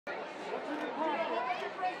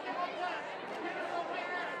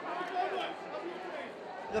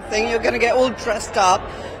The thing, you're going to get all dressed up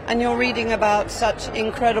and you're reading about such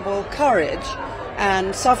incredible courage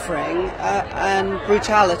and suffering and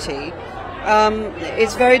brutality.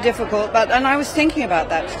 It's very difficult, and I was thinking about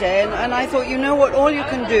that today, and I thought, you know what, all you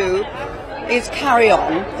can do is carry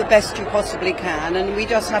on the best you possibly can, and we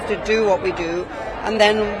just have to do what we do, and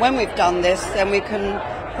then when we've done this, then we can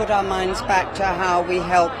put our minds back to how we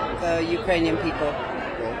help the Ukrainian people.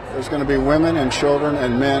 There's going to be women and children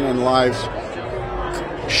and men and lives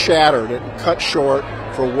shattered and cut short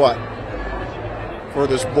for what? For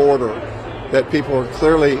this border that people are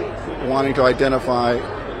clearly wanting to identify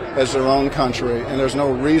as their own country, and there's no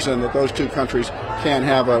reason that those two countries can't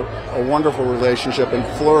have a wonderful relationship and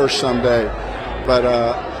flourish someday. But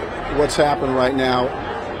what's happened right now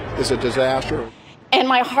is a disaster. And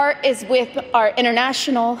my heart is with our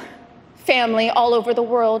international family all over the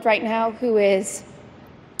world right now who is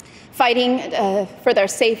fighting for their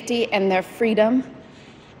safety and their freedom.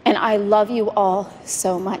 And I love you all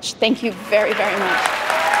so much. Thank you very, very much.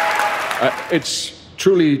 It's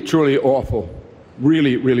truly, truly awful.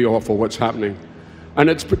 Really, really awful what's happening. And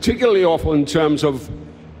it's particularly awful in terms of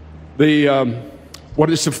what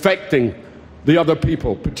is affecting the other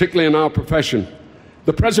people, particularly in our profession.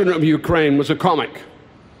 The president of Ukraine was a comic.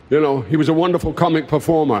 You know, he was a wonderful comic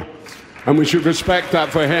performer. And we should respect that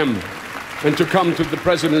for him. And to come to the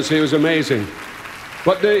presidency was amazing.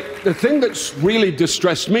 But the thing that's really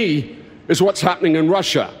distressed me is what's happening in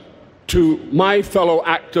Russia to my fellow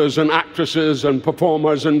actors and actresses and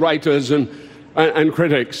performers and writers and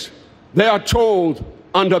critics. They are told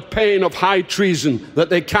under pain of high treason that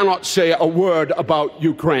they cannot say a word about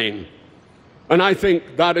Ukraine. And I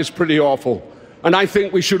think that is pretty awful. And I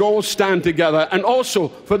think we should all stand together, and also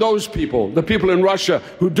for those people, the people in Russia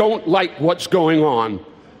who don't like what's going on,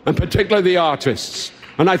 and particularly the artists.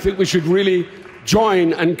 And I think we should really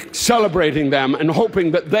join in celebrating them and hoping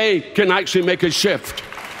that they can actually make a shift,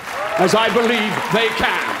 as I believe they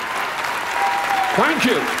can. Thank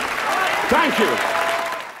you. Thank you.